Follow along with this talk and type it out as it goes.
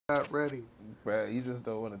not ready. Bro, you just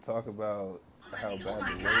don't want to talk about how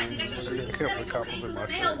bad the She Rays kept a compliment my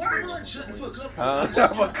shirt. Huh?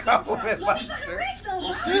 I'm a compliment my shirt.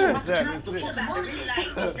 That is it.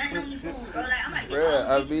 Bruh,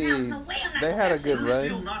 I mean, they had a good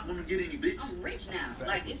run. I'm rich now.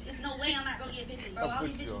 Like, it's no way I'm not gonna get bitches, bro. All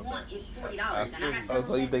these bitches want is $40. And I got Oh,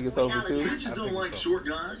 so you think it's over too? Bitches don't like short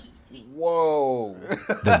guys. Whoa.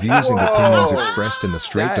 The views and opinions Whoa. expressed in the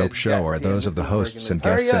Straight Dope Show are those of the hosts and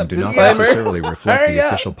guests Hurry up, and do not disclaimer. necessarily reflect Hurry the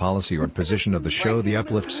up. official policy or position of the show, The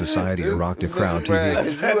Uplift Society, or Rock to Crowd Bruh,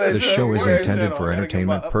 TV. This show is intended for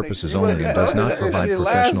entertainment purposes only and does not provide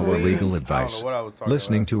professional or legal advice.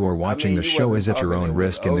 Listening to or watching the show is at your own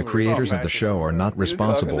risk, and the creators of the show are not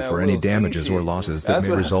responsible for any damages or losses that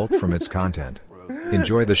may result from its content.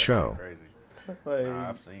 Enjoy the show. Like,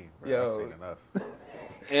 I've seen. Bro. yo. I've seen enough.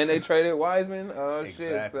 and they traded Wiseman? Oh, Exactly,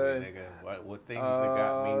 shit, son. nigga. What things that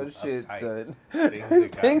got me Oh, shit, uptight? son.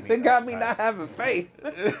 Things that got me uptight. not having faith.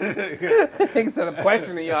 Instead of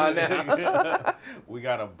questioning y'all now. We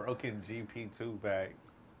got a broken GP2 bag,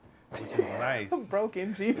 which is nice.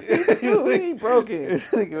 Broken GP2. He broken.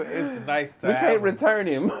 It's nice to We have can't him, return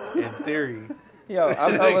him. in theory. Yo,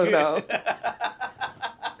 I'm telling now.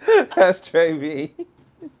 That's Trey V.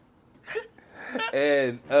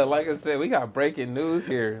 And like I said, we got breaking news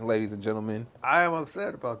here, ladies and gentlemen. I am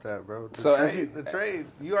upset about that, bro. The trade.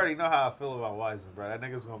 You already know how I feel about Wiseman, bro. That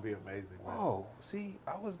nigga's gonna be amazing. Man. Oh, see,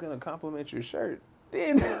 I was gonna compliment your shirt.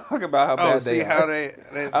 Then talk about how bad they see are. how they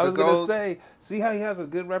I was gonna gold, say, see how he has a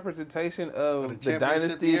good representation of the championship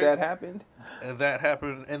dynasty year? that happened. that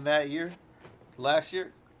happened in that year, last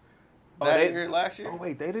year, last year. Oh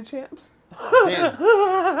wait, they the champs. Then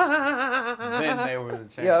they were the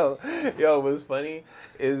champs. Yo, what's funny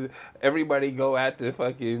is everybody go at the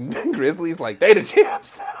fucking Grizzlies like they the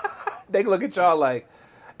champs. They look at y'all like,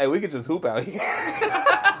 hey, we could just hoop out here.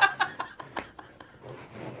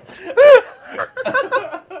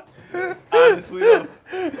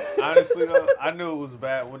 Honestly though, I knew it was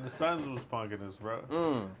bad when the Suns was punking us, bro.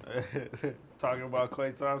 Talking about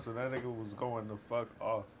Klay Thompson, that nigga was going the fuck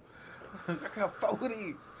off. I got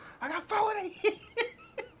 40s.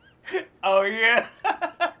 Oh yeah.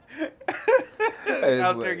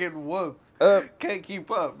 Out there getting whooped. Can't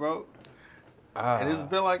keep up, bro. And it's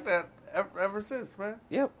been like that ever since, man.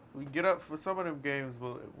 Yep. We get up for some of them games,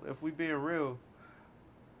 but if we being real,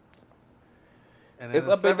 and It's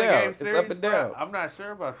up and down. It's up and down. I'm not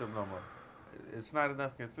sure about them no more. It's not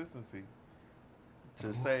enough consistency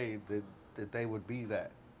to say that they would be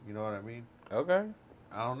that. You know what I mean? Okay.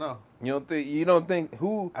 I don't know. You don't think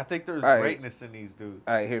who? I think there's All right. greatness in these dudes.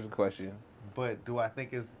 All right, here's a question. But do I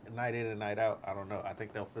think it's night in and night out? I don't know. I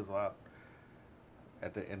think they'll fizzle out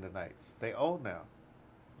at the end of nights. They old now.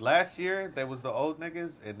 Last year, they was the old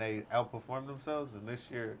niggas, and they outperformed themselves. And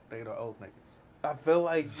this year, they the old niggas. I feel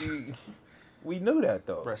like we knew that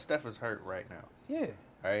though. Bruh, Steph is hurt right now. Yeah.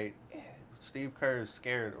 Right? Yeah. Steve Kerr is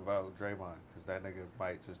scared about Draymond because that nigga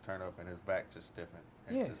might just turn up and his back just stiffen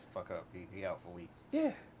and just fuck up. He out for weeks.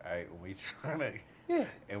 Yeah. All right, when we trying to, Yeah.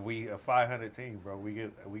 and we a 500 team, bro. We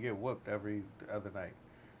get whooped every other night.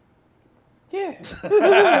 Yeah.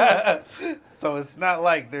 So it's not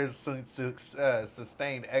like there's some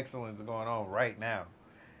sustained excellence going on right now.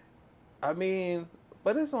 I mean,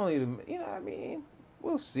 but it's only the, you know what I mean?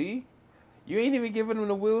 We'll see. You ain't even giving them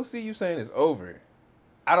the we'll see. You saying it's over.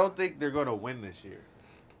 I don't think they're going to win this year.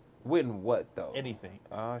 Win what though? Anything.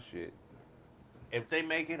 Oh shit. If they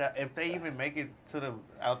make it, if they even make it to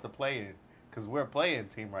out the play-in, because we're a play-in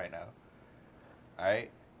team right now. All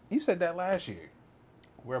right? You said that last year.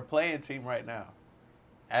 We're a play-in team right now.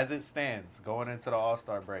 As it stands, going into the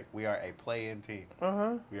All-Star break, we are a play-in team.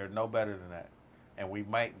 Uh-huh. We are no better than that. And we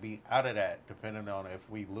might be out of that depending on if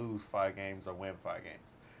we lose 5 games or win 5 games.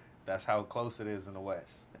 That's how close it is in the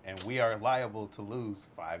West. And we are liable to lose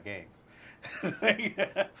 5 games.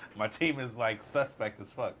 My team is like suspect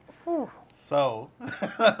as fuck. Whew. So,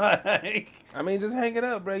 I mean, just hang it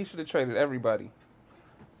up, bro. You should have traded everybody.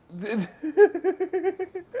 did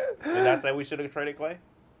I say we should have traded Klay?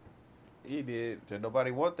 You did. Did nobody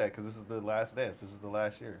want that because this is the last dance. This is the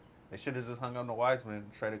last year. They should have just hung on to Wiseman,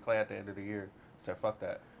 traded Klay at the end of the year. Said, fuck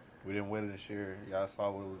that. We didn't win it this year. Y'all saw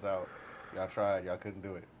what was out. Y'all tried. Y'all couldn't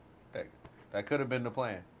do it. That could have been the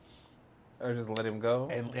plan. Or just let him go.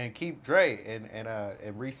 And keep Dre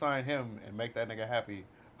and re-sign him and make that nigga happy.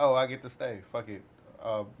 Oh, I get to stay. Fuck it.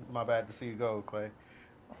 My bad to see you go, Klay.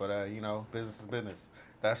 But, business is business.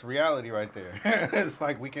 That's reality right there. It's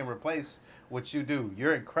like we can replace what you do.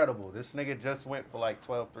 You're incredible. This nigga just went for like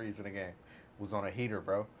 12 threes in a game. Was on a heater,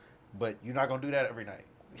 bro. But you're not going to do that every night.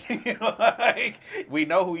 Like, we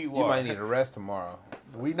know who you are. You might need a rest tomorrow.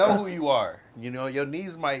 We know who you are. You know, your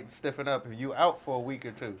knees might stiffen up if you out for a week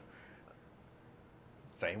or two.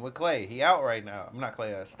 Same with Clay. He out right now. I'm not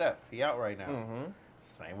Clay, Steph. He out right now. Mm-hmm.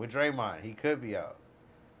 Same with Draymond. He could be out.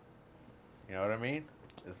 You know what I mean?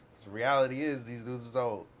 The reality is these dudes is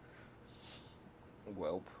old.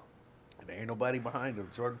 Welp. There ain't nobody behind him.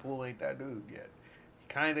 Jordan Poole ain't that dude yet. He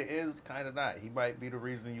kind of is, kind of not. He might be the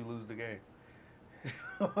reason you lose the game.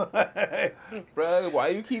 Bro, why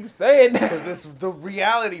you keep saying that? Because it's the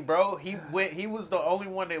reality, bro. He was the only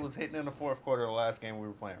one that was hitting in the fourth quarter of the last game we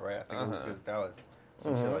were playing, right? I think it was against Dallas.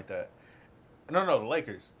 Some shit like that. No, the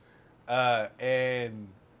Lakers. And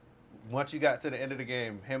once you got to the end of the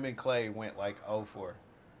game, him and Clay went like 0-4.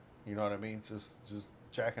 You know what I mean? Just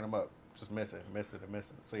jacking them up. Just missing.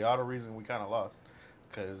 So y'all the reason we kind of lost.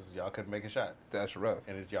 Because y'all couldn't make a shot. That's rough.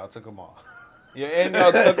 And y'all took them all. Yeah, and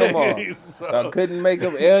y'all took them all. So, y'all couldn't make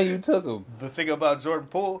them, and you took them. The thing about Jordan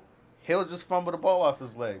Poole, he'll just fumble the ball off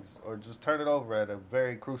his legs or just turn it over at a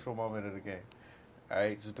very crucial moment of the game. All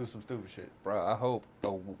right, just do some stupid shit. Bro, I hope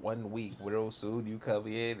the 1 week real soon you come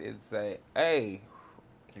in and say, hey,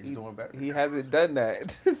 he's doing better. He hasn't done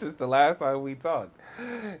that since the last time we talked.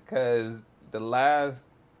 Because the last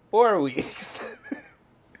 4 weeks...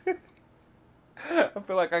 I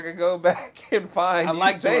feel like I could go back and find. I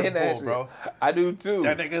like Jordan Poole, bro. I do too.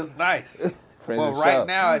 That nigga's nice. But right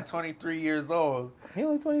now, at 23 years old, he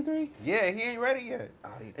only 23. Yeah, he ain't ready yet.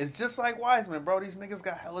 It's just like Wiseman, bro. These niggas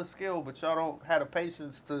got hella skill, but y'all don't have the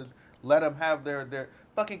patience to let them have their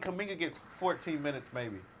fucking Kuminga gets 14 minutes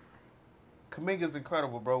maybe. Kuminga's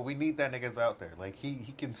incredible, bro. We need that niggas out there. Like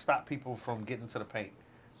he can stop people from getting to the paint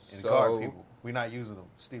and guard people. We're not using them.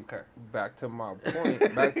 Steve Kerr. Back to my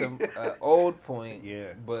point. Back to old point.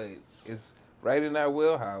 Yeah. But it's right in that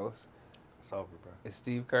wheelhouse. It's over, bro. Is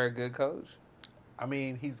Steve Kerr a good coach? I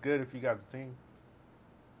mean, he's good if you got the team.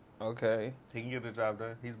 Okay. He can get the job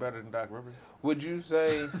done. He's better than Doc Rivers. Would you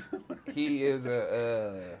say he is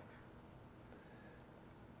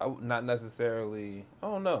not necessarily...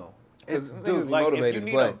 I don't know. It's dude, like motivated, if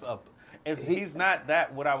you need he's not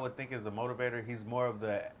that what I would think is a motivator. He's more of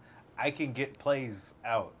the... I can get plays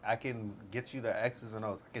out. I can get you the X's and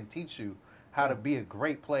O's. I can teach you how to be a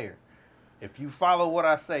great player. If you follow what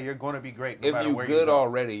I say, you're going to be great. No if matter you're where good you go.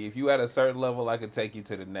 Already, if you at a certain level, I could take you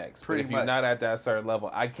to the next. Pretty but if much. you're not at that certain level,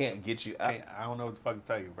 I can't get you. I don't know what the fuck to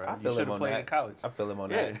tell you, bro. You should have played in college. I feel him on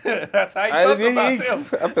that. that. That's how you feel about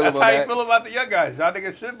them. That's how you feel about the young guys. Y'all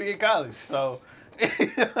niggas should be in college. So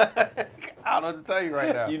I don't know what to tell you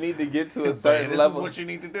right now. You need to get to a certain level. This is what you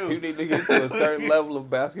need to do. You need to get to a certain level of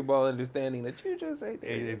basketball understanding that you just ain't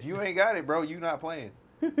there. If you ain't got it, bro, you not playing.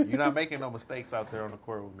 You're not making no mistakes out there on the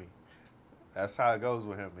court with me. That's how it goes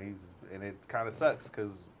with him. And it kind of sucks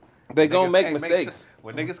because they gonna make mistakes.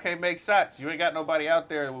 When niggas can't make shots, you ain't got nobody out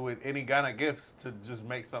there with any kind of gifts to just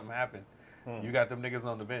make something happen. You got them niggas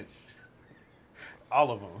on the bench.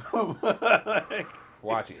 All of them.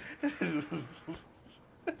 Watch it.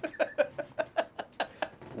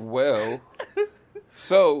 Well,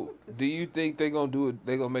 so do you think they're gonna do it?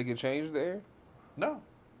 They gonna make a change there? No,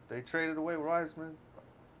 they traded away Wiseman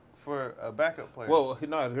for a backup player. Well,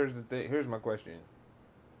 no. Here's the thing. Here's my question.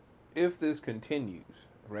 If this continues,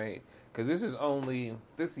 right? Because this is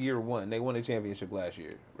year one. They won a championship last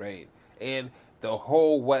year, right? And the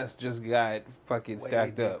whole West just got fucking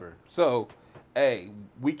stacked up. So, hey,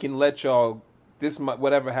 we can let y'all.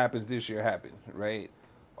 Whatever happens this year happen, right?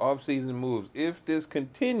 Off-season moves. If this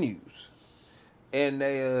continues, and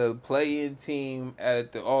they play-in team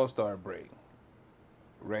at the All-Star break,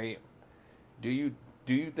 right? Do you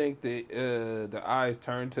think the eyes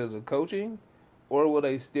turn to the coaching, or will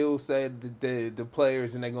they still say the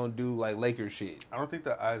players and they're gonna do like Lakers shit? I don't think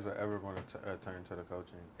the eyes are ever going to turn to the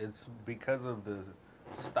coaching. It's because of the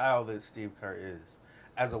style that Steve Kerr is.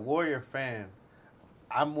 As a Warrior fan,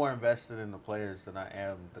 I'm more invested in the players than I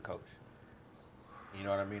am the coach. You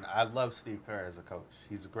know what I mean? I love Steve Kerr as a coach.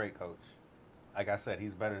 He's a great coach. Like I said,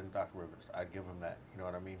 he's better than Doc Rivers. I'd give him that. You know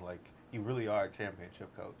what I mean? Like, you really are a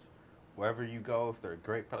championship coach. Wherever you go, if there are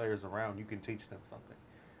great players around, you can teach them something.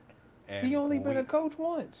 And he only been a coach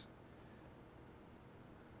once.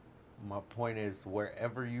 My point is,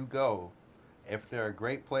 wherever you go, if there are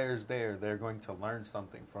great players there, they're going to learn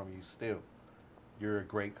something from you still. You're a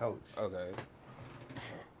great coach. Okay.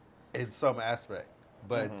 In some aspect.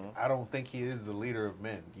 But I don't think he is the leader of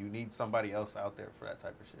men. You need somebody else out there for that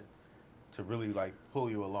type of shit to really like pull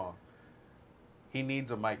you along. He needs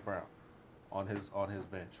a Mike Brown on his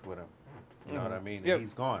bench with him. You know what I mean? Yep. And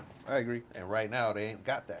he's gone. I agree. And right now they ain't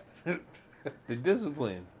got that. The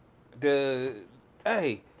discipline.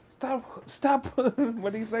 Stop.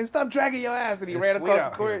 What did he say? Stop dragging your ass, and he ran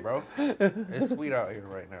across the court. Here, bro. It's sweet out here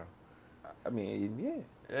right now. I mean,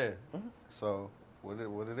 yeah. Mm-hmm. So what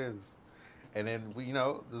it is, and then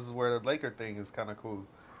this is where the Laker thing is kind of cool.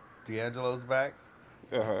 D'Angelo's back.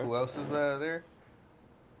 Uh-huh. Who else is there?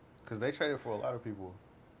 Because they traded for a lot of people.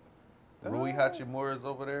 Rui Hachimura is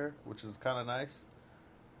over there, which is kind of nice.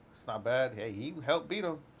 It's not bad. Hey, he helped beat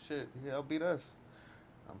them. Shit, he helped beat us.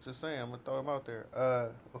 I'm just saying, I'm gonna throw him out there.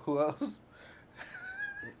 Who else?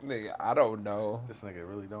 Nigga, I don't know. This nigga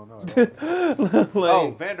really don't know at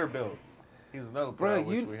all. Vanderbilt. He's another player I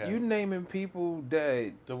wish we had. You naming people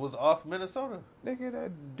that was off Minnesota. Nigga,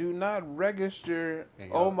 that do not register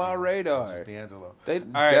on my radar. Just D'Angelo. All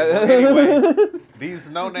right. Anyway, these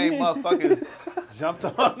no-name motherfuckers jumped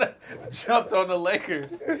on the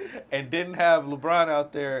Lakers and didn't have LeBron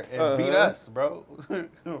out there and beat us, bro.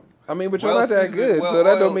 I mean, but you're not that good, so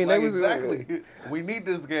that don't mean they was exactly. We need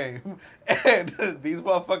this game, and these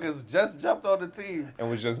motherfuckers just jumped on the team and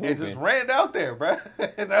was just ran out there, bro.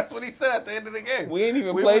 And that's what he said at the end of the game. We ain't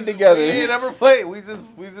even played together. We ain't ever played. We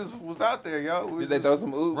just was out there, yo. Did they throw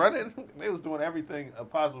some oops? Running. They was doing everything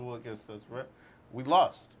possible against us, bro. We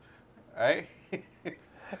lost. All right.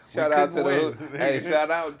 Shout out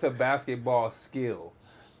to basketball skill.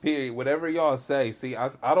 Period. Whatever y'all say. See,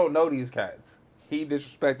 I don't know these cats. He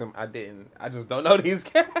disrespect them. I didn't. I just don't know these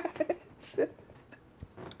cats.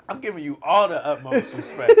 I'm giving you all the utmost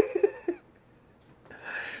respect.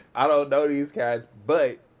 I don't know these cats,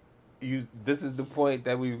 but this is the point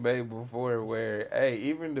that we've made before where, hey,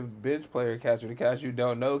 even the bench player catcher, the catcher you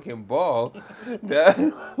don't know can ball.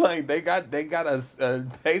 Like they got a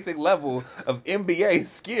basic level of NBA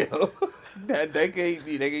skill. That they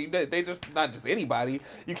just not just anybody.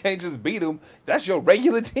 You can't just beat them. That's your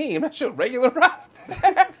regular team. That's your regular roster.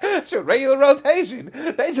 That's your regular rotation.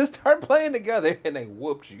 They just start playing together and they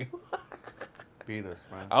whooped you. Beat us,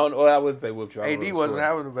 man. I wouldn't say whooped you. AD wasn't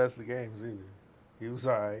having the best of games either. He was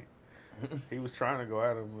all right. He was trying to go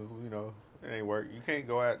at him. It ain't work. You can't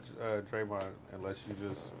go at Draymond unless you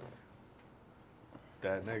just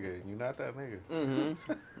that nigga. You not that nigga.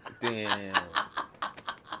 Mm-hmm. Damn.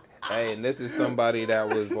 Hey, and this is somebody that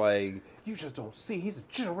was like, you just don't see. He's a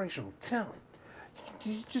generational talent.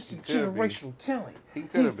 He's just a generational talent. He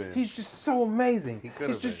could have been. He's just so amazing. He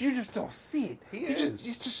could have been. You just don't see it.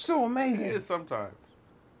 He's just so amazing. He is sometimes.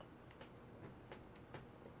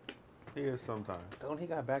 Don't he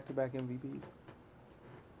got back-to-back MVPs?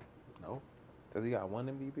 No. Does he got one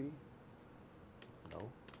MVP? No.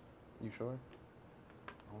 You sure?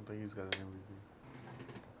 I don't think he's got an MVP.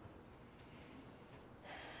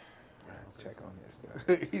 Check on this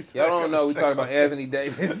stuff. Y'all don't know we talking about Anthony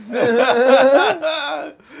Davis. He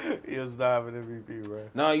does not have an MVP, bro.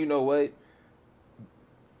 No, you know what?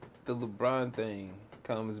 The LeBron thing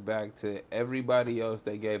comes back to everybody else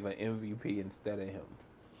they gave an MVP instead of him.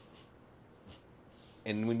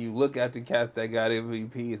 And when you look at the cats that got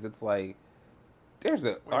MVPs, it's like there's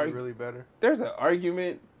a really better. There's an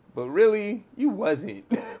argument, but really you wasn't.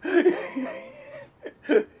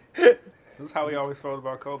 This is how we always felt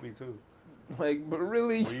about Kobe too. Like, but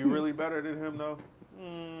really, were you really better than him though?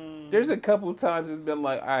 There's a couple times it's been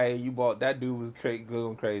like, all right, you bought that dude was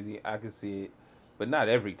going crazy. I could see it, but not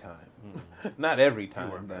every time. Not every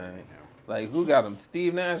time, man. Like, who got him?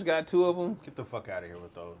 Steve Nash got 2 of them. Get the fuck out of here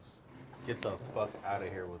with those. Get the fuck out of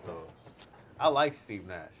here with those. I like Steve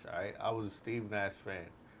Nash. All right, I was a Steve Nash fan.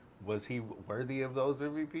 Was he worthy of those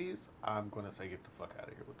MVPs? I'm gonna say get the fuck out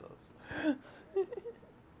of here with those.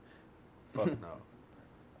 Fuck no.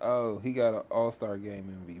 Oh, he got an All-Star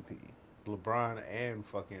Game MVP. LeBron and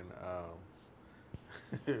fucking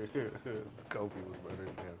Kobe was better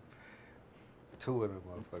than him. 2 of them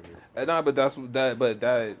motherfuckers. Nah, but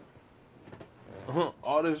that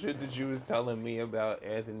all the shit that you was telling me about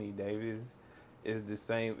Anthony Davis is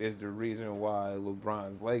the reason why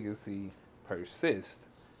LeBron's legacy persists.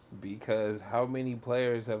 Because how many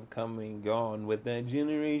players have come and gone with that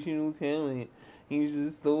generational talent? He's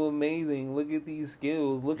just so amazing. Look at these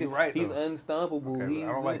skills. Look at he's unstoppable. Okay, I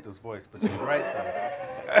don't like this voice, but you're right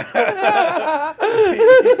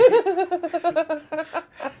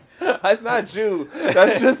though. That's not you.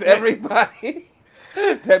 That's just everybody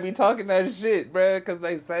that be talking that shit, bruh. Because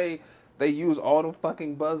they say they use all the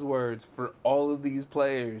fucking buzzwords for all of these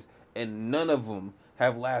players, and none of them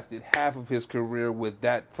have lasted half of his career with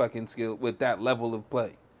that fucking skill, with that level of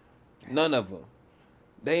play. None of them.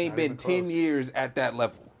 They ain't been 10 years at that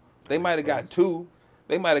level. They might have got 2.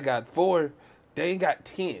 They might have got 4. They ain't got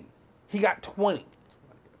 10. He got 20.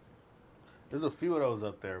 There's a few of those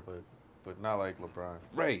up there, but not like LeBron.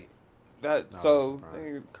 Right.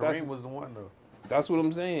 Kareem was the one though. That's what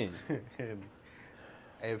I'm saying. And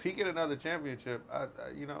if he get another championship,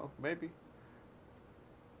 maybe.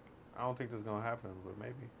 I don't think that's gonna happen, but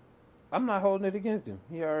maybe. I'm not holding it against him.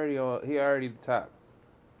 He already the top.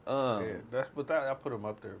 I put him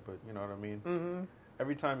up there. But you know what I mean. Mm-hmm.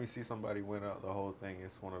 Every time you see somebody win the whole thing,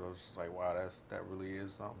 it's one of those just like, wow, that really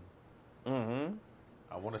is something. Mm-hmm.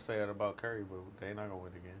 I want to say that about Curry, but they not gonna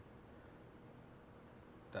win again.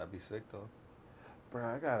 That'd be sick though.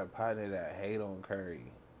 Bro, I got a partner that hate on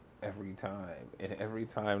Curry every time, and every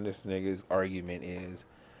time this nigga's argument is,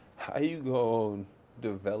 how you gonna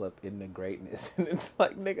develop into greatness? And it's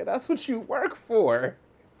like, nigga, that's what you work for.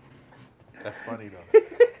 That's funny though.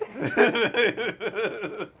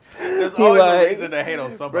 There's always a reason to hate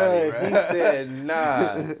on somebody, right? He said,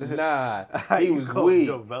 nah. He was weak.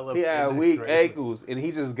 He had weak ankles, and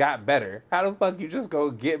he just got better. How the fuck you just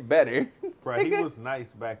go get better? Bro, he was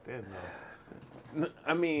nice back then, though.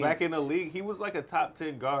 I mean, back in the league, he was like a top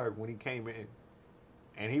 10 guard when he came in.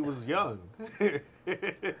 And he was young.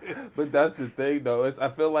 But that's the thing, though. I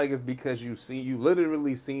feel like it's because you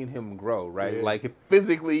literally seen him grow, right? Yeah. Like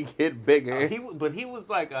physically get bigger. He was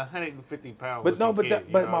like 150 pounds. But no,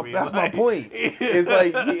 that's my point. It's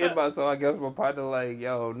like so I guess my partner like,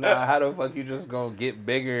 yo, nah, how the fuck you just gonna get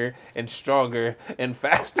bigger and stronger and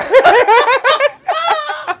faster?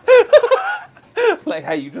 Like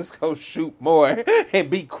how you just go shoot more and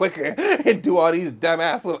be quicker and do all these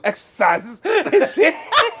dumbass little exercises and shit.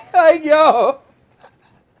 Like, yo,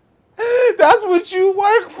 that's what you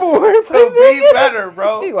work for. To be better,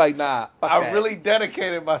 bro. He like, nah. I really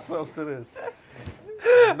dedicated myself to this.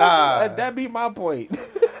 Nah. That be my point.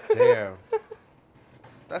 Damn.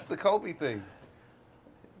 That's the Kobe thing.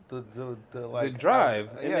 The drive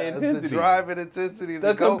and the intensity. The drive and intensity.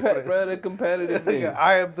 The competitive thing.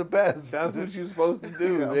 I am the best. That's what you're supposed to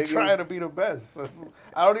do. I'm trying to be the best.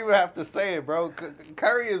 I don't even have to say it, bro.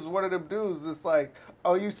 Curry is one of them dudes. It's like,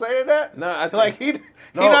 oh, you saying that? No, he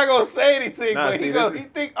not gonna say anything, but he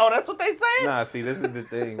think, oh, that's what they saying? Nah, see, this is the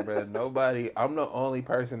thing, bro. I'm the only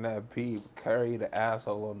person that peeped Curry the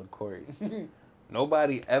asshole on the court.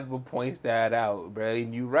 Nobody ever points that out, bro.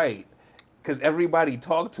 And you right. Because everybody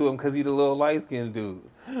talked to him because he the little light-skinned dude,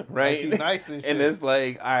 right? He's nice and shit. And it's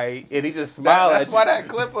like, and he just smiled at you. That's why that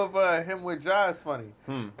clip of him with Ja is funny.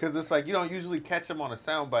 Because it's like, you don't usually catch him on a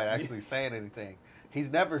soundbite actually saying anything. He's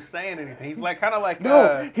never saying anything. He's like kind of like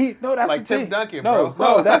that's like the Tim thing. Duncan, bro.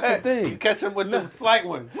 No, that's the thing. You catch him with them slight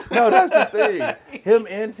ones. No, that's the thing. Him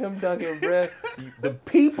and Tim Duncan, bro. The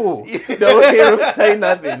people don't hear him say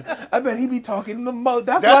nothing. I bet he be talking the most.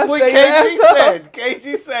 That's what KG said.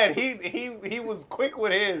 KG said he was quick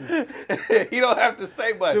with his. He don't have to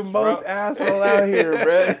say much. The most asshole out here,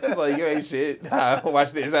 bro. It's like, you ain't shit. Nah,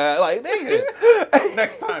 watch this. Like, nigga.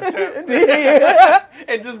 Next time, champ.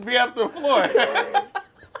 And just be up the floor.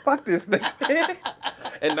 Fuck this nigga.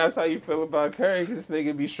 And that's how you feel about Curry, because this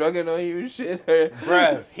nigga be shrugging on you and shit.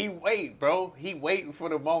 Bruh, he waiting for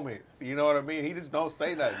the moment. You know what I mean? He just don't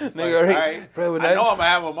say nothing. It's nigga, like, all right, bro, I know I'm gonna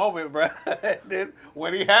have a moment, bro. Then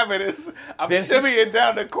when he have it, I'm shimmying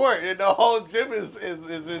down the court, and the whole gym is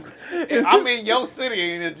in. I'm in your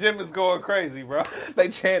city, and the gym is going crazy, bro. They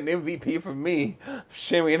chanting MVP for me,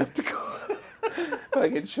 shimmying up the court,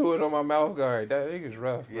 like and chewing on my mouth guard. That nigga's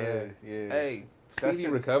rough, bro. Yeah. Hey. Speedy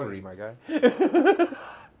recovery, my guy.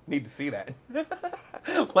 Need to see that.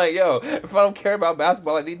 Like, yo, if I don't care about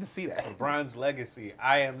basketball, I need to see that. LeBron's legacy.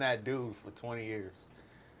 I am that dude for 20 years.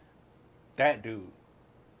 That dude.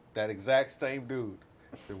 That exact same dude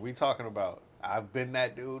that we talking about. I've been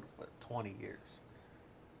that dude for 20 years.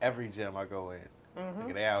 Every gym I go in.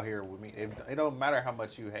 Like, they out here with me. It don't matter how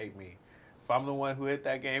much you hate me. If I'm the one who hit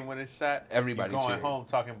that game-winning shot, everybody going home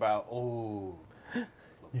talking about, ooh,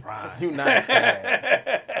 LeBron. You not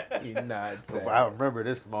sad. You not sad. I remember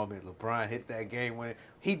this moment. LeBron hit that game when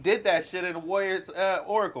he did that shit in the Warriors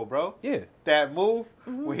Oracle, bro. Yeah. That move,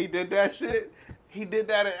 when he did that shit, he did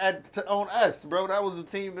that on us, bro. That was a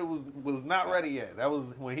team that was not ready yet. That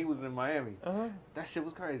was when he was in Miami. That shit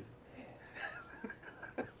was crazy.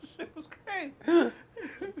 That shit was crazy.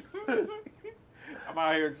 I'm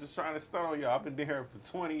out here just trying to stun on y'all. I've been here for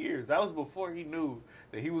 20 years. That was before he knew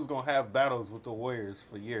that he was going to have battles with the Warriors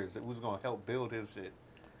for years. It was going to help build his shit.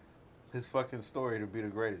 His fucking story to be the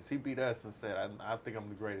greatest. He beat us and said, I think I'm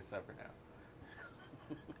the greatest ever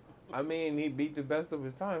now. I mean, he beat the best of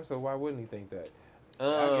his time, so why wouldn't he think that?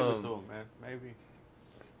 I'll give it to him, man. Maybe.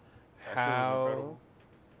 How?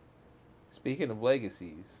 Speaking of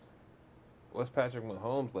legacies, what's Patrick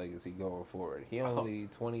Mahomes' legacy going forward? He only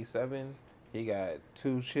 27. He got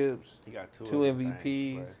 2 chips. He got 2 MVPs.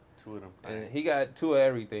 Things, 2 of them. And he got 2 of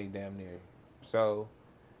everything, damn near. So,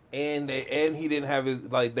 And he didn't have his,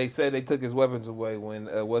 like, they said they took his weapons away when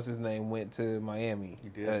what's his name went to Miami. You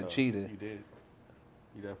did, Cheetah. You did.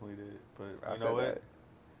 You definitely did. But you I know what? That.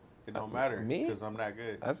 It don't matter Me? because I'm not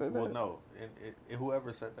good. I said that. Well, no.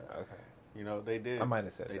 Whoever said that. Okay. You know, they did. I might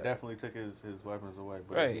have said they that. They definitely took his weapons away,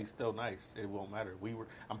 but right. He's still nice. It won't matter.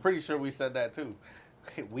 I'm pretty sure we said that too.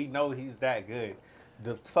 We know he's that good.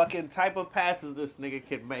 The fucking type of passes this nigga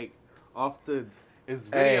can make off it's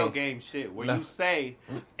video game shit where you say,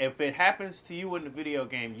 if it happens to you in the video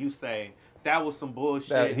game, you say, that was some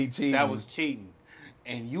bullshit. That was cheating.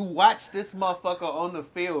 And you watch this motherfucker on the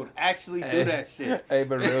field actually do that shit. Hey,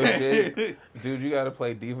 but real shit, dude, you gotta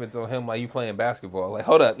play defense on him like you playing basketball. Like,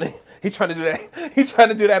 hold up, he trying to do that. He trying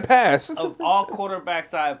to do that pass. Of all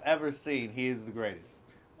quarterbacks I've ever seen, he is the greatest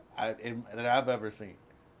that I've ever seen.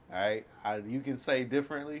 All right, you can say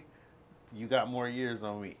differently. You got more years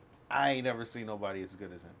on me. I ain't never seen nobody as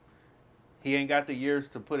good as him. He ain't got the years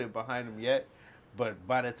to put it behind him yet, but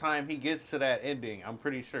by the time he gets to that ending, I'm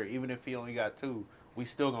pretty sure, even if he only got 2, we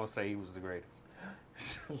still gonna say he was the greatest.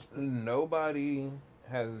 Nobody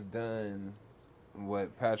has done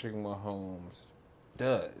what Patrick Mahomes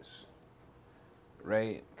does,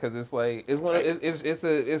 right? Because it's like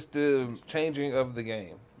it's the changing of the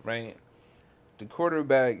game, right? The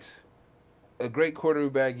quarterbacks, a great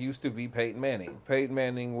quarterback used to be Peyton Manning. Peyton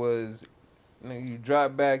Manning was, you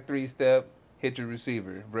drop back 3-step, hit your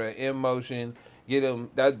receiver, bruh, in motion, get him.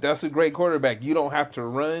 That's a great quarterback. You don't have to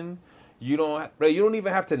run. You don't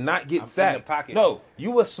even have to not get sacked. No,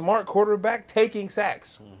 you a smart quarterback taking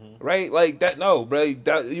sacks, right? Like that. No, bro,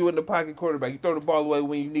 you in the pocket quarterback. You throw the ball away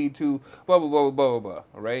when you need to. Blah blah blah blah blah blah.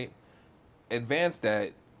 Right? Advance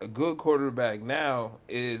that. A good quarterback now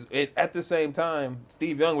is at the same time.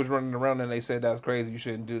 Steve Young was running around and they said that's crazy. You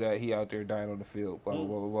shouldn't do that. He out there dying on the field. Blah blah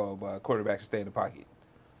blah blah blah. Quarterback should stay in the pocket.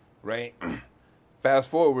 Right? Fast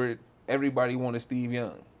forward, everybody wanted Steve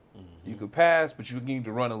Young. You could pass, but you need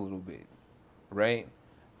to run a little bit, right?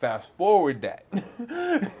 Fast forward that.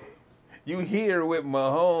 You hear with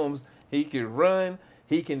Mahomes, he can run,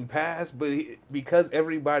 he can pass, but because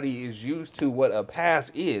everybody is used to what a pass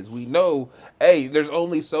is, we know, hey, there's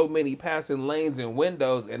only so many passing lanes and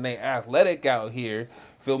windows, and they athletic out here.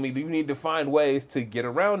 Feel me? You need to find ways to get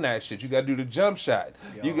around that shit. You got to do the jump shot.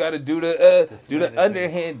 Yo, you got to do the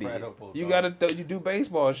underhanded. You got to you do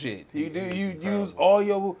baseball shit. You use all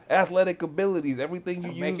your athletic abilities. Everything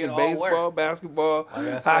you use in baseball, basketball,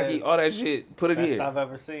 hockey, all that shit. Put it here. Best I've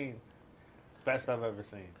ever seen. Best I've ever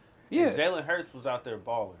seen. Yeah. And Jalen Hurts was out there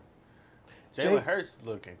balling. Jalen Hurts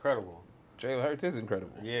looked incredible. Jalen Hurts is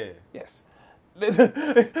incredible. Yeah. Yes.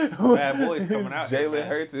 Some bad boys coming out. Jalen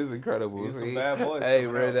Hurts is incredible. Some bad boys. Hey,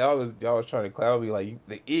 man, y'all was trying to clown me like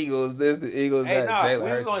the Eagles this, the Eagles that. Hey, nah,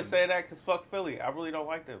 we was only saying that because fuck Philly. I really don't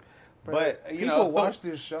like them. But you people know, watch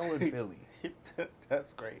this show in Philly.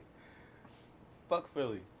 That's great. Fuck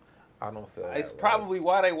Philly. I don't feel that it's way. probably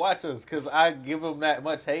why they watch us, because I give them that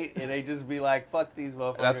much hate, and they just be like, "Fuck these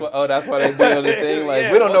motherfuckers." That's why they be on the thing. Like,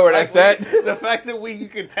 yeah, we don't know where that's at. The fact that you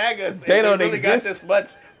can tag us, they don't really exist. Got this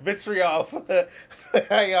much vitriol for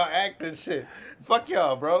how y'all act and shit. Fuck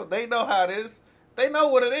y'all, bro. They know how it is. They know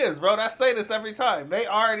what it is, bro. I say this every time. They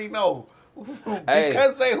already know.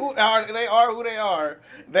 Because they are who they are,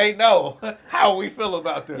 they know how we feel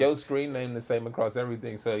about them. Your screen name the same across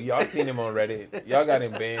everything, so y'all seen him on Reddit. Y'all got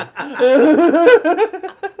him banned.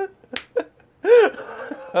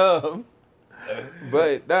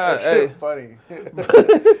 But nah, that shit funny.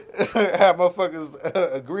 Have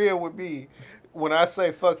motherfuckers agreeing with me when I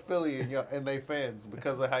say fuck Philly and they fans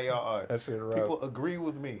because of how y'all are. That shit rough. People agree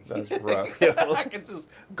with me. That's rough. I can just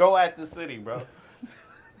go at the city, bro.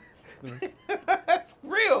 That's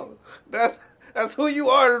real. That's who you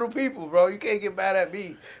are to the people, bro. You can't get mad at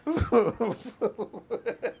me. That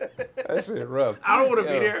shit rough. I don't want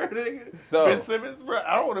to be there, nigga. So, Ben Simmons, bro.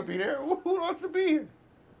 I don't want to be there. Who wants to be here?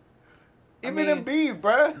 Even Embiid,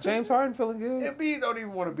 bro. James Harden feeling good. Embiid don't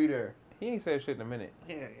even want to be there. He ain't said shit in a minute.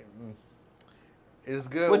 Yeah. It's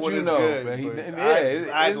good what when you it's know, good. Man.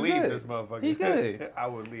 I'd leave good. this motherfucker. He good. I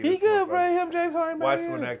would leave he this good, motherfucker. bro. Him, James Harden. Watch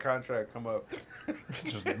when that contract come up.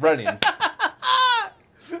 Just running.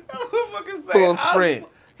 Full sprint.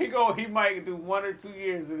 He might do 1 or 2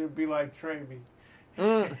 years and it'd be like, train me.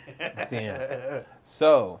 Damn.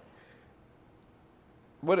 So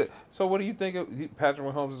what do you think of Patrick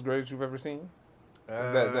Mahomes is the greatest you've ever seen?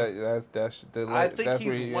 I think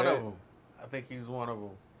he's one of them. I think he's one of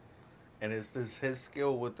them. And it's just his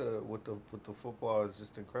skill with the football is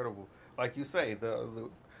just incredible. Like you say, the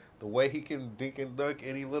way he can dink and dunk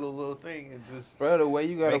any little thing and just the way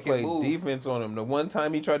you gotta play defense on him. The one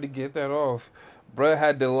time he tried to get that off, Bruh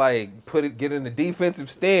had to like get in the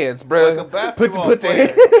defensive stance, bruh. Like a basketball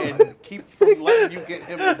player and keep from letting you get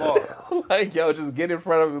him the ball. Like, yo, just get in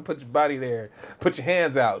front of him and put your body there. Put your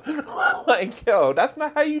hands out. Like, yo, that's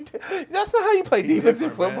not how you play defense in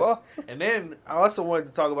football. Man. And then I also wanted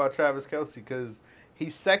to talk about Travis Kelce because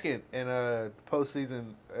he's second in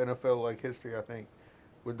postseason NFL like history, I think,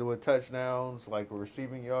 with doing touchdowns, like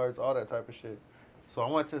receiving yards, all that type of shit. So I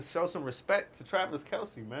want to show some respect to Travis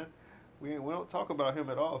Kelce, man. We don't talk about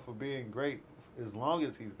him at all for being great as long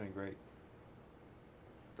as he's been great.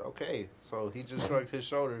 Okay, so he just shrugged his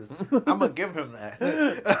shoulders. I'm going to give him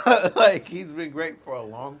that. Like, he's been great for a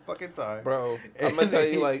long fucking time. Bro, I'm going to tell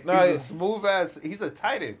you, like, he's a smooth ass, he's a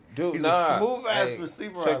tight end. Dude, he's a smooth ass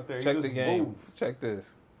receiver out there. Check he the just game. moves. Check this.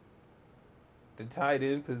 The tight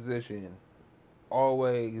end position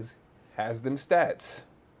always has them stats.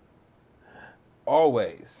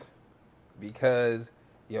 Always. Because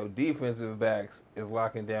your defensive backs is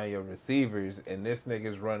locking down your receivers, and this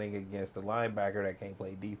nigga's running against a linebacker that can't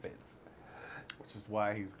play defense. Which is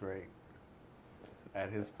why he's great. At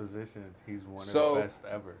his position, he's one of the best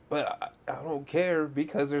ever. But I don't care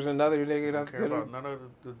because there's another nigga that's good. About none of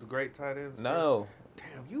the great tight ends? No.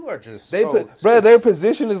 Damn, you are just their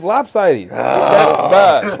position is lopsided.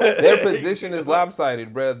 Their position is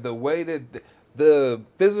lopsided, bro. The way that the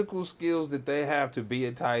physical skills that they have to be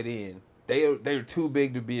a tight end, they're too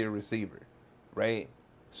big to be a receiver, right?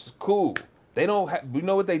 It's cool. They don't. You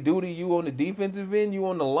know what they do to you on the defensive end? You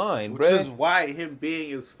on the line, which is why him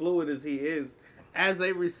being as fluid as he is as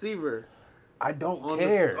a receiver. I don't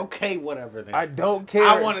care. Okay, whatever. Then. I don't care.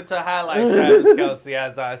 I wanted to highlight Travis Kelce,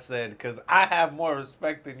 as I said, because I have more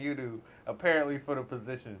respect than you do, apparently, for the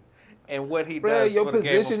position and what he does. Your for the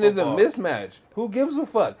position game of is a football. mismatch. Who gives a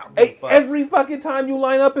fuck? Every fucking time you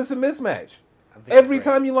line up, it's a mismatch. Every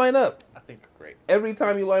time you line up, I think you're great. Every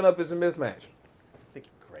time you line up, it's a mismatch. I think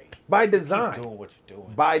you're great. By design. Keep doing what you're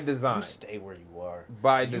doing. By design. You stay where you are.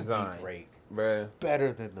 By design. Be great. Bruh.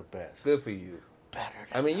 Better than the best. Good for you. Better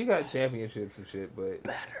than you got championships and shit, but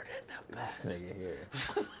better than the best. This nigga here.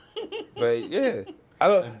 But yeah. I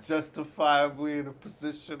don't and justifiably in a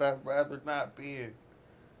position I'd rather not be in.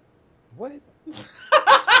 What?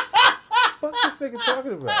 What this nigga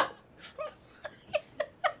talking about?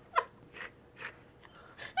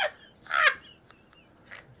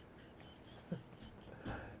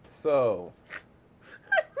 So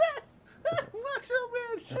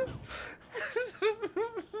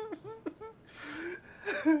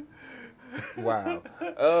wow.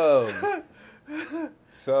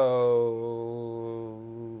 So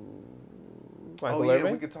Michael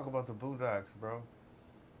Irving? We could talk about the Boondocks, bro.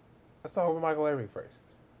 Let's talk about Michael Irving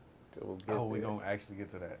first. We're going to actually get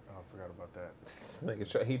to that. Oh, I forgot about that.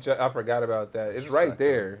 I forgot about that. It's right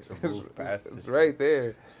there. It's right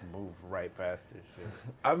there. Just move right past this shit.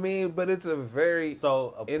 I mean, but it's a very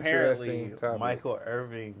apparently topic. Michael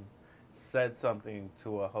Irving said something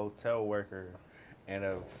to a hotel worker in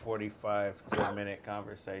a 45 to a minute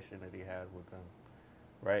conversation that he had with them.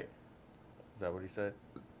 Right? Is that what he said?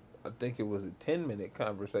 I think it was a 10-minute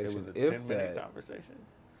conversation. It was a 10-minute conversation?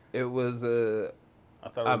 It was a... I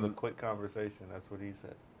thought it was a quick conversation. That's what he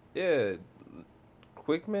said. Yeah.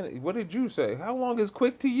 Quick minute. What did you say? How long is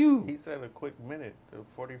quick to you? He said a quick minute.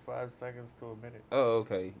 45 seconds to a minute. Oh,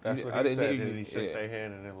 okay. That's what he said. And he shook their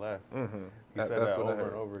hand and then left. Mm-hmm. He said that over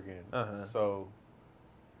and over again. Uh-huh. So,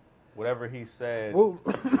 whatever he said,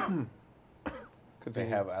 they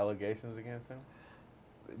have allegations against him?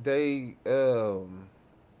 They,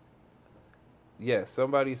 yes,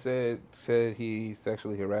 somebody said he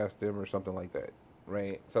sexually harassed him or something like that,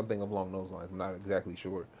 right? Something along those lines. I'm not exactly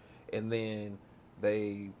sure. And then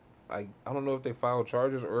I don't know if they filed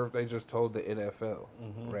charges or if they just told the NFL,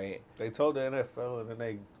 right? They told the NFL and then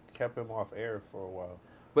they kept him off air for a while.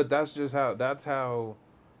 But that's how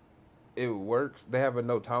it works. They have a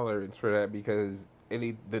no tolerance for that because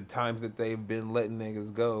the times that they've been letting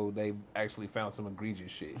niggas go, they've actually found some egregious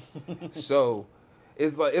shit. So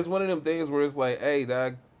it's one of them things where it's like, hey,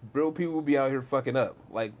 dog, real people be out here fucking up,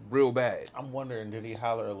 like real bad. I'm wondering, did he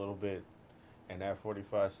holler a little bit? And that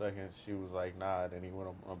 45 seconds, she was like, nah, then he went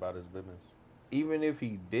about his business. Even if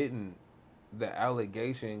he didn't, the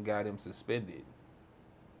allegation got him suspended.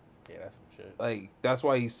 Yeah, that's some shit. Like, that's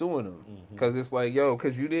why he's suing him. Because it's like, yo,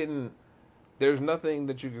 because you didn't, there's nothing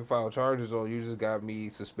that you can file charges on. You just got me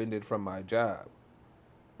suspended from my job.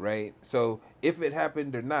 Right? So, if it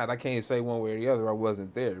happened or not, I can't say one way or the other. I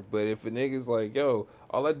wasn't there. But if a nigga's like, yo,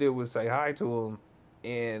 all I did was say hi to him,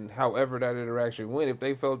 and however that interaction went, if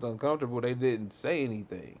they felt uncomfortable, they didn't say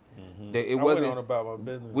anything. It wasn't went on about my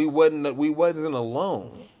business. We wasn't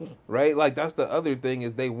alone. right? Like, that's the other thing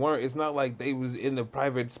is they weren't. It's not like they was in the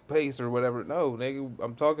private space or whatever. No, nigga,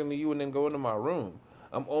 I'm talking to you and then go into my room.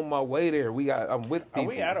 I'm on my way there. I'm with people.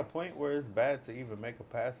 Are we at a point where it's bad to even make a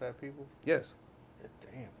pass at people? Yes.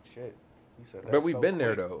 Damn, shit. You said that but we've so been quick.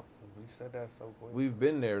 there, though. We said that so quick. We've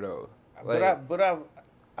been there, though. Like, but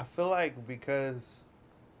I feel like because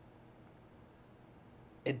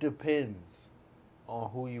it depends on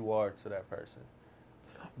who you are to that person.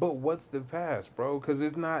 But what's the past, bro? Because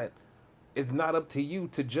it's not up to you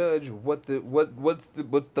to judge what's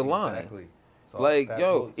the line. Exactly. So like,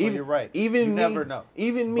 yo, even you're right. Even you me, never know.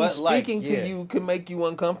 Even me speaking to you can make you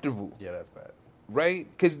uncomfortable. Yeah, that's bad. Right?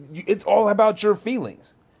 Because it's all about your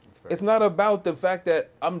feelings. It's not about the fact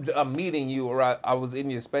that I'm meeting you or I was in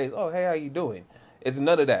your space. Oh, hey, how you doing? It's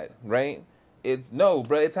none of that, right? It's no,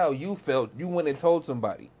 bro. It's how you felt. You went and told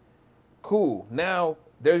somebody. Cool. Now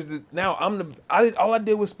all I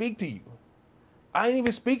did was speak to you. I ain't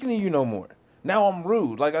even speaking to you no more. Now I'm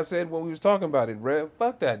rude. Like I said when we was talking about it, bro.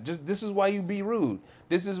 Fuck that. Just this is why you be rude.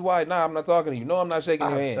 This is why. Nah, I'm not talking to you. No, I'm not shaking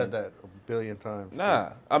your hand. I've said that a billion times. Nah,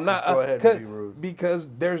 too. I'm not. Go ahead and be rude. Because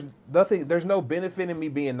there's nothing. There's no benefit in me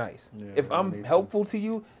being nice. Yeah, if I'm helpful to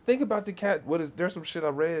you, think about the cat. There's some shit I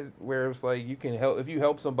read where it's like you can help if you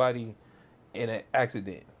help somebody in an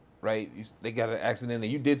accident, right? They got an accident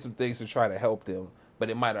and you did some things to try to help them,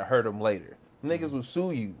 but it might have hurt them later. Niggas will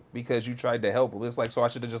sue you because you tried to help them. It's like, so I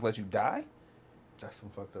should have just let you die? That's some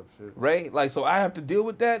fucked up shit. Right? Like, so I have to deal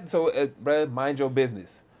with that? So, bruh, mind your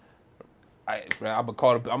business. I'm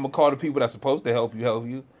gonna call the people that's supposed to help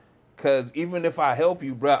you. Because even if I help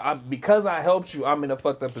you, bruh, because I helped you, I'm in a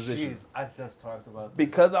fucked up position. Jeez, I just talked about this.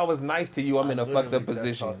 Because I was nice to you, I'm in a fucked up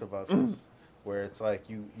position. Talked about this, where it's like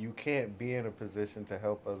you can't be in a position to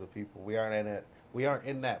help other people. We aren't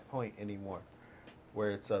in that point anymore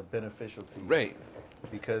where it's beneficial to you. Right.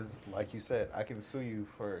 Because, like you said, I can sue you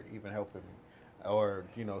for even helping me. Or,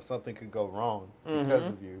 something could go wrong because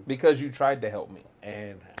of you. Because you tried to help me.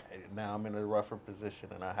 And now I'm in a rougher position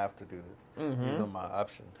and I have to do this. These are my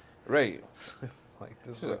options. Right. It's like,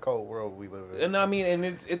 this is a cold world we live in. And I mean, and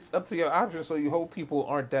it's up to your options, so you hope people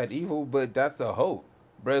aren't that evil, but that's a hope,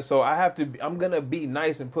 bruh. So I'm going to be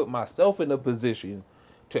nice and put myself in a position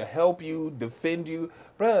to help you, defend you.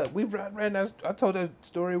 Bruh, I told that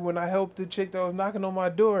story when I helped the chick that was knocking on my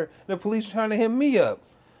door, and the police trying to hit me up.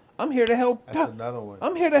 I'm here to help. That's another one.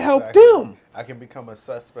 I'm here to help them. I can become a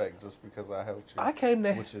suspect just because I helped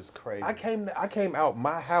you. Which is crazy. I came out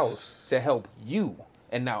my house to help you,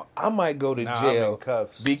 and now I might go to jail I'm in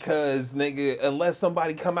cuffs. because, nigga, unless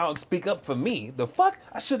somebody come out and speak up for me, the fuck,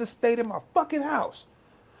 I should have stayed in my fucking house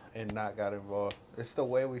and not got involved. It's the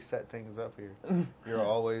way we set things up here. You're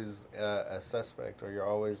always a suspect, or you're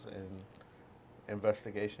always in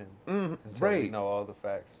investigation until you know all the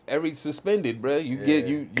facts. Every suspended, bro. You get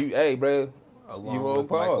you. Hey, bro. Along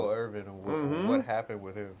with Michael Irvin and what happened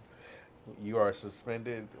with him, you are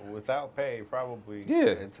suspended without pay, probably. Yeah.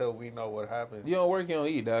 Until we know what happened. You don't work, you don't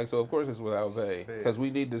eat, dog. So of course it's without pay because we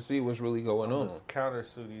need to see what's really going on. Just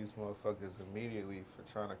countersue these motherfuckers immediately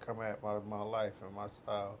for trying to come at my life and my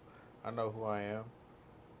style. I know who I am.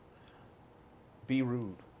 Be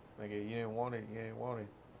rude, nigga. You didn't want it. You didn't want it.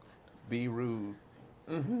 Be rude.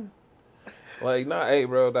 Like, nah, hey,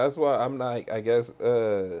 bro. That's why I'm not. I guess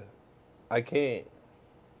I can't.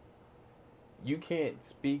 You can't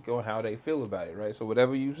speak on how they feel about it, right? So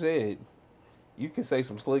whatever you said, you can say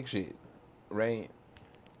some slick shit, right?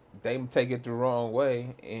 They take it the wrong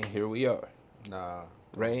way, and here we are. Nah,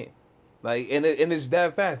 right? Like, and it's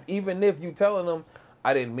that fast. Even if you telling them,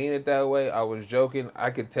 I didn't mean it that way, I was joking. I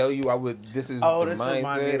could tell you, this is the mindset. This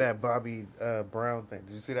reminds me of that Bobby Brown thing.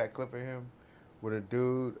 Did you see that clip of him where the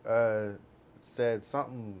dude said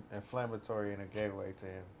something inflammatory in a gateway to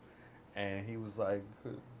him, and he was like,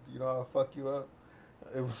 "You know, I'll fuck you up."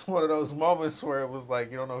 It was one of those moments where it was like,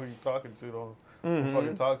 you don't know who you're talking to, don't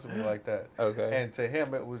fucking talk to me like that. Okay. And to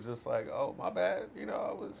him, it was just like, "Oh, my bad."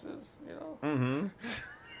 I was just,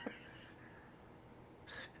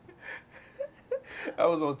 I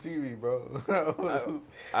was on TV, bro.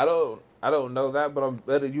 I don't know that,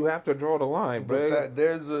 but you have to draw the line, bro.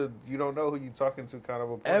 You don't know who you're talking to, kind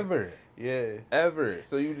of a point. Ever. Yeah. Ever.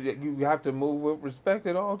 So you have to move with respect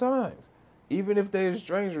at all times. Even if they're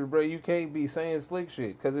strangers, bro, you can't be saying slick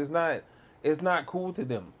shit because it's not cool to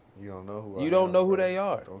them. You don't know who. You don't know who they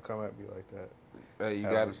are. Don't come at me like that. You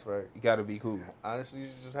gotta be cool. Honestly, you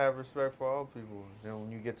should just have respect for all people.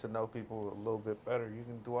 When you get to know people a little bit better, you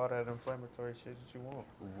can do all that inflammatory shit that you want.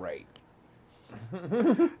 Right.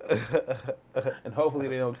 And hopefully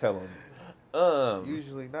they don't tell them.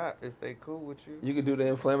 Usually not if they cool with you. You can do the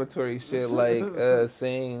inflammatory shit like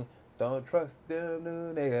saying Don't trust them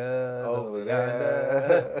new niggas over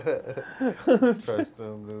there. Trust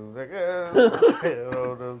them new niggas.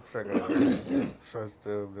 Trust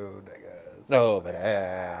them new niggas. Over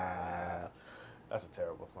there. That's a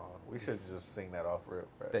terrible song. We should just sing that off rip,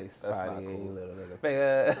 bro. They That's not spotty cool. little nigga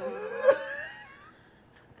finger.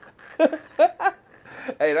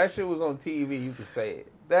 Hey, that shit was on TV. You can say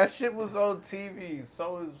it. That shit was on TV.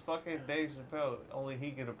 So is fucking Dave Chappelle. Only he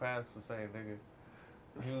get a pass for saying nigga.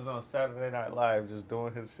 He was on Saturday Night Live just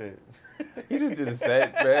doing his shit. He just did a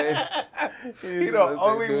set, man. He the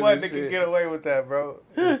only one that can get away with that, bro.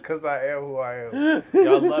 It's because I am who I am.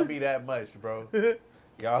 Y'all love me that much, bro.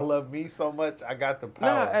 Y'all love me so much, I got the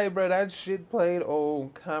power. Nah, hey, bro, that shit played on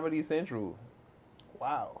Comedy Central.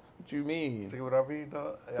 Wow. What you mean? See what I mean,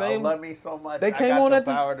 though? Same, y'all love me so much, they came I got on the at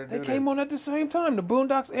power to do They this. came on at the same time, the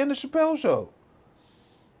Boondocks and the Chappelle Show.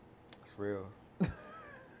 It's real.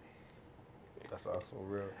 That's also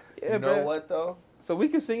real. Yeah, you know bro. what, though? So we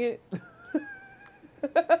can sing it?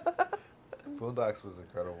 Boondocks was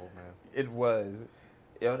incredible, man. It was.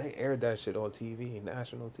 Yo, they aired that shit on TV,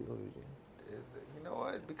 national television. You know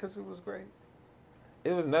what? Because it was great.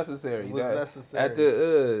 It was necessary. It was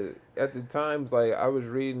necessary. At the times, like, I was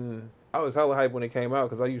hella hyped when it came out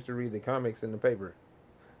because I used to read the comics in the paper.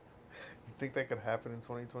 You think that could happen in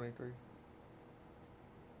 2023?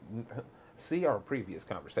 See our previous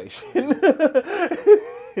conversation.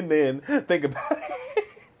 And then think about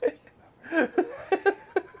it.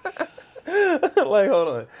 Like, hold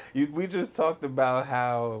on. We just talked about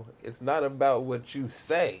how it's not about what you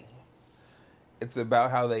say. It's about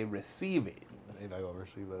how they receive it. They're not going to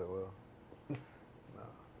receive that well. No.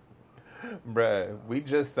 Bruh, we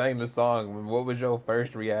just sang the song. What was your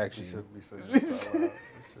first reaction? You shouldn't be saying this out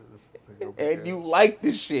loud. And you like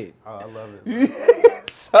the shit. Oh, I love it.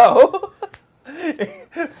 So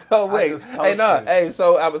wait.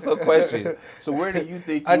 So question. So where do you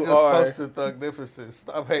think you I just are? posted Thugnificent.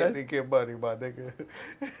 Stop hating and get money, my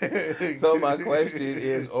nigga. So my question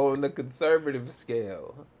is, on the conservative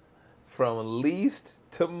scale, from least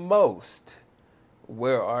to most,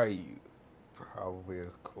 where are you? Probably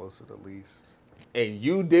closer to least. And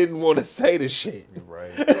you didn't want to say the shit. You're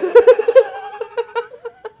right.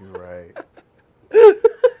 You're right.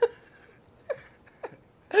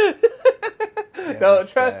 Don't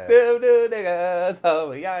trust them new niggas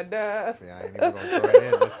over yonder. See, I ain't even gonna throw it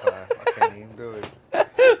in this time. I can't even do it.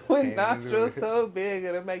 With nostrils so big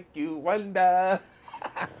it'll make you wonder.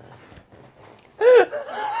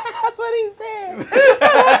 That's what he said.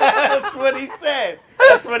 That's what he said.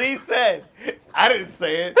 That's what he said. I didn't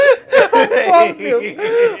say it.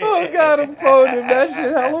 Oh God, I'm quoting that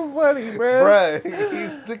shit hella funny, bro. Bruh,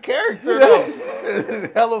 he's the character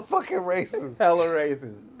though. Hella fucking racist. Hella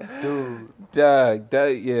racist. Dude. The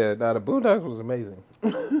Boondocks was amazing.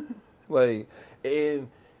 Like, and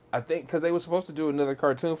I think because they were supposed to do another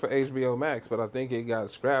cartoon for HBO Max, but I think it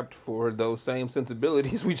got scrapped for those same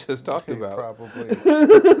sensibilities we just talked about. Probably.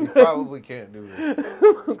 You probably can't do this.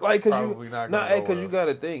 Like, Because you got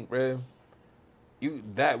to think, man.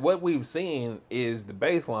 What we've seen is the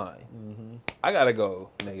baseline. Mm-hmm. I gotta go,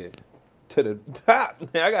 nigga, to the top.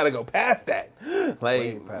 I gotta go past that.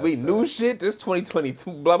 Like, we knew shit. This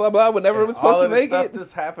 2022, blah blah blah. Whenever it was supposed to make it,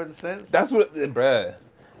 this happened since. that's what, bruh.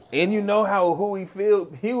 And you know how we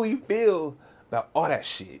feel about all that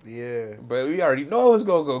shit. Yeah, Bro, we already know it was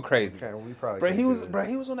gonna go crazy. okay, we probably. Bro, can't he do was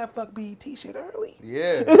this. on that fuck BET shit early.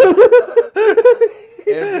 Yeah.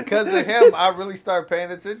 And because of him, I really started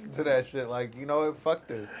paying attention to that shit. Like, you know what? Fuck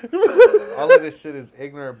this. All of this shit is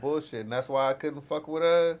ignorant bullshit. And that's why I couldn't fuck with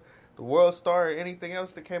the World Star or anything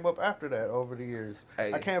else that came up after that over the years.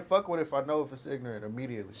 Hey. I can't fuck with it if I know if it's ignorant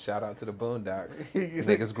immediately. Shout out to the Boondocks.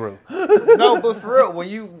 Niggas grew. No, but for real, when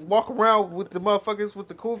you walk around with the motherfuckers with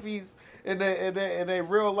the koofies and they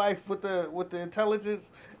real life with the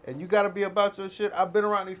intelligence, and you got to be about your shit. I've been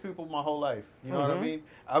around these people my whole life. You know what I mean?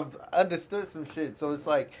 I've understood some shit. So it's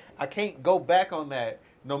like, I can't go back on that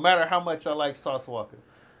no matter how much I like Sauce Walker.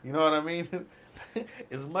 You know what I mean?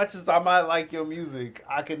 As much as I might like your music,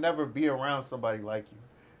 I can never be around somebody like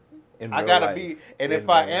you. I gotta be, and if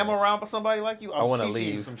I am around somebody like you, I'm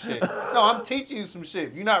teaching you some shit. No, I'm teaching you some shit.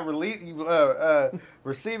 If you're not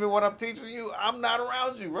receiving what I'm teaching you, I'm not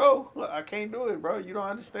around you, bro. I can't do it, bro. You don't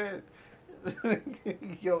understand.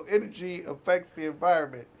 Your energy affects the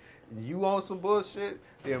environment. You on some bullshit,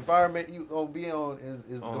 the environment you gonna be on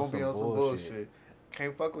is gonna be on some bullshit.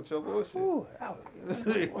 Can't fuck with your bullshit. Ooh,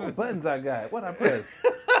 what buttons I got? What I press?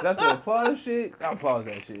 That's the applause shit. I applause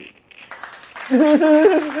that shit.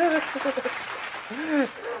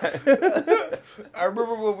 I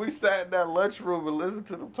remember when we sat in that lunchroom and listened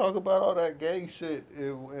to them talk about all that gang shit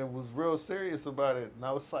and was real serious about it. And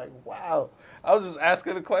I was like, wow. I was just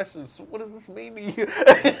asking the question, so what does this mean to you?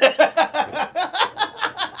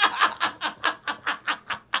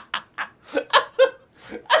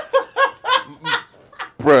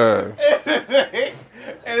 Bruh.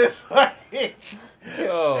 And it's like,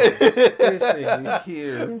 yo, this nigga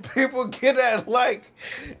here. People get at like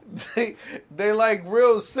they like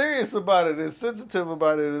real serious about it and sensitive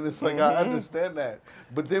about it, and it's like I understand that.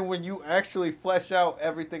 But then when you actually flesh out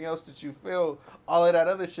everything else that you feel, all of that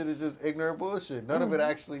other shit is just ignorant bullshit. None of it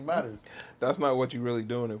actually matters. That's not what you really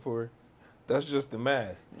doing it for. That's just the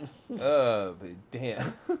math. But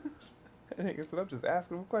damn. Nigga said, I'm just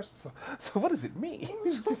asking him questions. So what does it mean?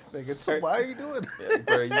 So why are you doing that? Yeah,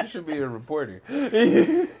 bro, you should be a reporter.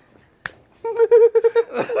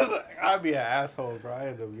 I'd be an asshole, bro. I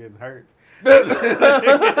end up getting hurt.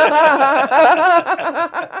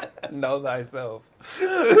 Know thyself.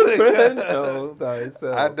 Know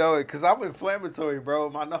thyself. I know it, because I'm inflammatory,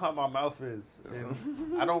 bro. I know how my mouth is.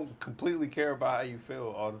 And I don't completely care about how you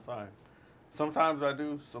feel all the time. Sometimes I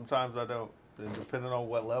do, sometimes I don't. And depending on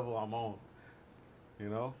what level I'm on. You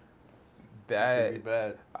know? That can be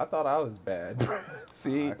bad. I thought I was bad.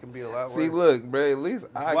 See, I can be a lot worse. See, look, bro. At least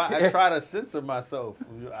I try to censor myself.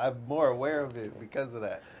 I'm more aware of it because of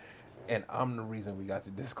that. And I'm the reason we got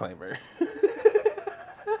the disclaimer.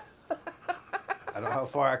 I know how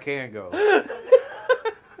far I can go.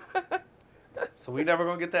 So we never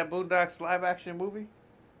gonna get that Boondocks live action movie?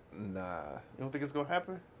 Nah. You don't think it's gonna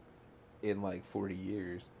happen? In like 40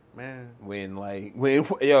 years. Man. When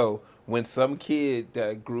some kid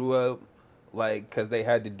that grew up, like, because they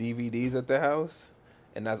had the DVDs at the house,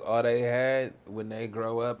 and that's all they had, when they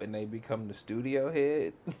grow up and they become the studio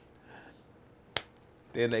head,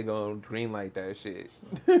 then they gonna greenlight that shit.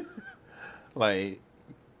 Like,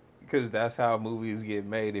 because that's how movies get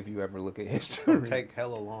made if you ever look at history. It's gonna take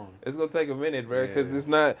hella long. It's gonna take a minute, bro, because it's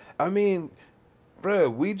not, I mean, bro,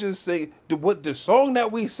 we just sing, the song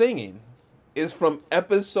that we singing is from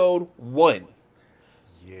episode 1.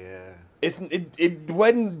 Yeah. It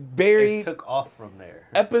wasn't buried. It took off from there.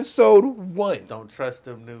 Episode 1. Don't trust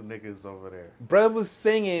them new niggas over there. Bruh was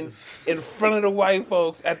singing in front of the white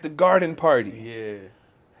folks at the garden party. Yeah.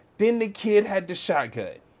 Then the kid had the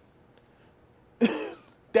shotgun.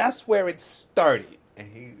 That's where it started. And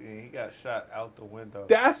he got shot out the window.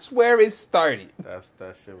 That's where it started. That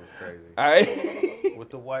shit was crazy. All right.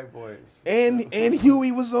 With the white boys. And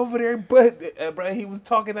Huey was over there, but bruh, he was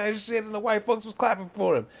talking that shit and the white folks was clapping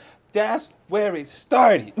for him. That's where it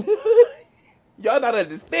started. Y'all not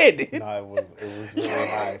understanding. No, it was really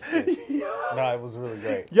high shit. No, it was really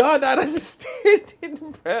great. Y'all not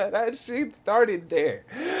understanding, bro. That shit started there.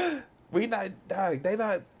 We not dying. They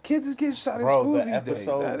not, kids is getting shot in schools these days.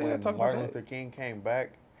 Bro, the episode when Martin Luther King came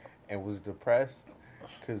back and was depressed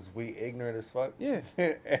because we ignorant as fuck. Yeah.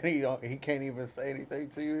 And he can't even say anything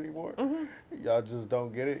to you anymore. Mm-hmm. Y'all just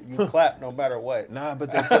don't get it. You clap no matter what. Nah,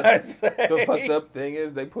 but the fucked up thing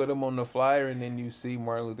is they put him on the flyer and then you see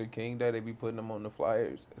Martin Luther King Day, they be putting him on the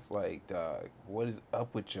flyers. It's like, dog, what is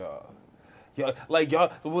up with y'all? Y'all,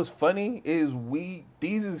 what's funny is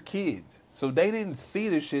these is kids. So they didn't see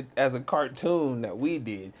the shit as a cartoon that we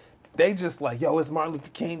did. They just like, yo, it's Martin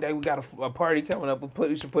Luther King Day. We got a party coming up.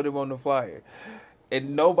 We should put him on the flyer.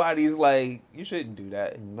 And nobody's like, you shouldn't do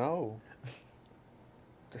that. No.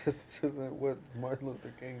 This isn't what Martin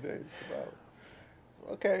Luther King Day is about.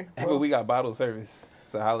 Okay. Well, but we got bottle service.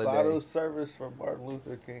 It's a holiday. Bottle service for Martin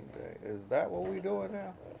Luther King Day. Is that what we doing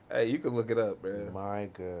now? Hey, you can look it up, bro. My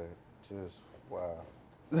God. Just, wow.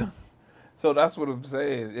 So that's what I'm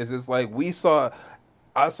saying. Is it's like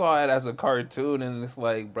I saw it as a cartoon, and it's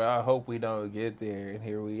like, bro, I hope we don't get there. And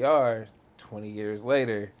here we are, 20 years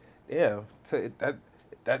later. Yeah,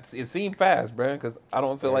 it seemed fast, bro. Because I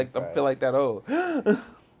don't feel like that old.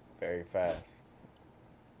 Very fast.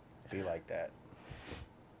 Be like that,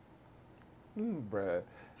 bro.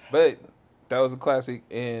 But that was a classic,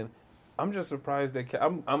 and I'm just surprised that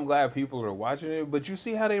I'm glad people are watching it. But you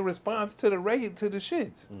see how they respond to the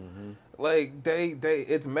shits. Mm-hmm. Like they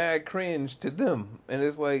it's mad cringe to them, and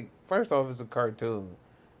it's like, first off, it's a cartoon,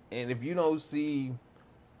 and if you don't see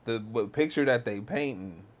the picture that they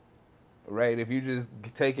painting, right? If you just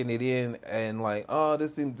taking it in and like, oh,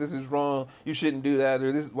 this is wrong, you shouldn't do that,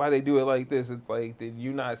 or this is why they do it like this. It's like, then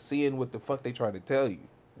you're not seeing what the fuck they try to tell you.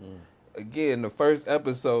 Mm. Again, the first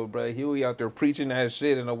episode, bro, Huey out there preaching that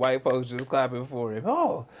shit and the white folks just clapping for him.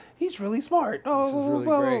 Oh, he's really smart. Oh, this is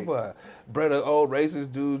really great. Bro, the old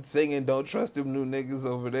racist dude singing "Don't Trust Them New Niggas"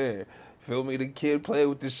 over there. Feel me? The kid playing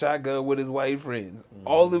with the shotgun with his white friends.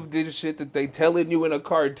 All of this shit that they telling you in a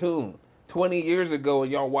cartoon 20 years ago,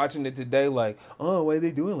 and y'all watching it today like, oh, why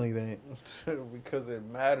they doing like that? Because it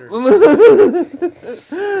matters.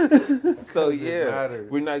 So yeah,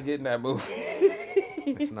 we're not getting that movie.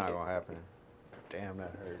 It's not gonna happen. Damn,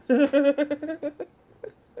 that hurts.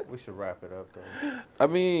 We should wrap it up though. I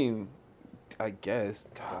mean, I guess.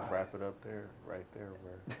 Wrap it up there, right there,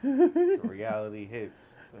 where the reality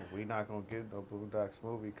hits. We're not gonna get no Boondocks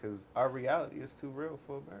movie because our reality is too real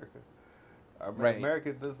for America. Right.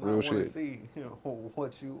 America does not want to see,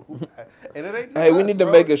 what you. And it ain't just hey, we us, need to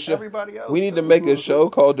bro. make a show. Everybody else. We need to make a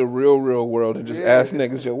show called The Real World and just ask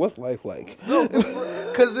niggas, yo, what's life like? No,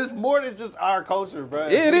 because it's more than just our culture, bro.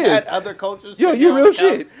 Yeah, it we is. Had other cultures. Yo, you real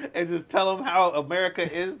shit. And just tell them how America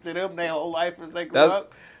is to them their whole life as they grow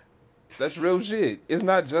up. That's real shit. It's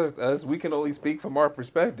not just us. We can only speak from our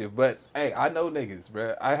perspective. But hey, I know niggas,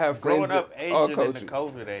 bro. I have friends growing up Asian all in cultures. the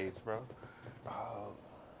COVID age, bro.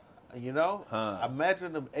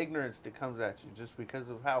 Imagine the ignorance that comes at you just because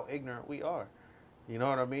of how ignorant we are. You know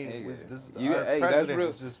what I mean? Our president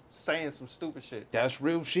was just saying some stupid shit. That's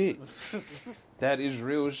real shit. That is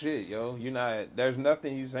real shit, yo. There's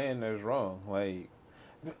nothing you saying that's wrong. Like,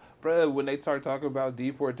 bruh, when they start talking about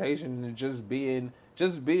deportation and just being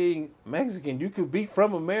Mexican, you could be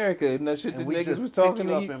from America and that shit that niggas was talking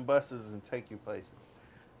to you. Pick you up in buses and take you places.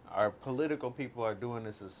 Our political people are doing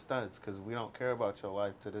this as stunts because we don't care about your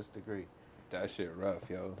life to this degree. That shit rough,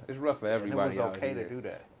 yo. It's rough for everybody. And it was okay to do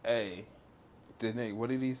that. Hey, what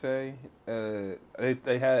did he say?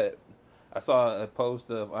 They had. I saw a post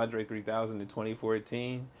of Andre 3000 in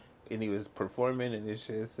 2014, and he was performing, and this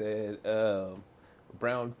shit said, the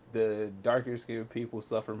darker skinned people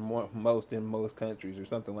suffer most in most countries or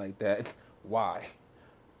something like that. Why?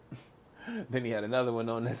 Then he had another one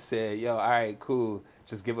on that said, yo, all right, cool,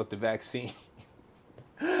 just give up the vaccine.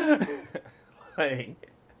 Like,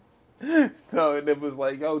 so and it was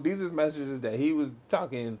like, yo, these is messages that he was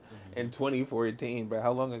talking in 2014, but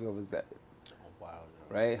how long ago was that? Wow.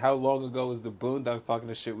 Right? How long ago was the Boondocks talking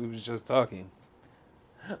the shit we was just talking?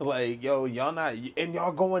 Like, yo, y'all not, and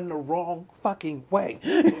y'all going the wrong fucking way.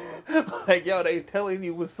 Like, yo, they telling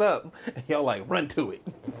you what's up, and y'all like, run to it.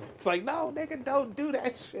 It's like, no, nigga, don't do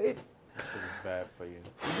that shit. That shit is bad for you.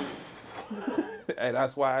 And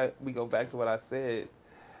that's why we go back to what I said.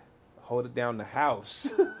 Hold it down the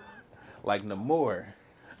house. Like Namor.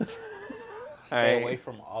 Stay away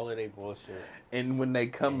from all of their bullshit. And when they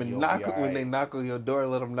come and knock, when they knock on your door,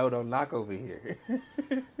 let them know don't knock over here.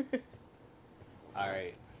 All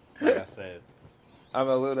right, like I said, I'm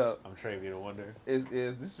a little. I'm Travian Wonder. Is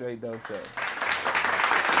the Straight Dope Show?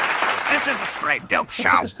 This is the Straight Dope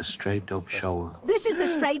Show. This is the Straight Dope Show. This is the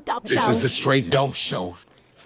Straight Dope Show. This is the Straight Dope Show.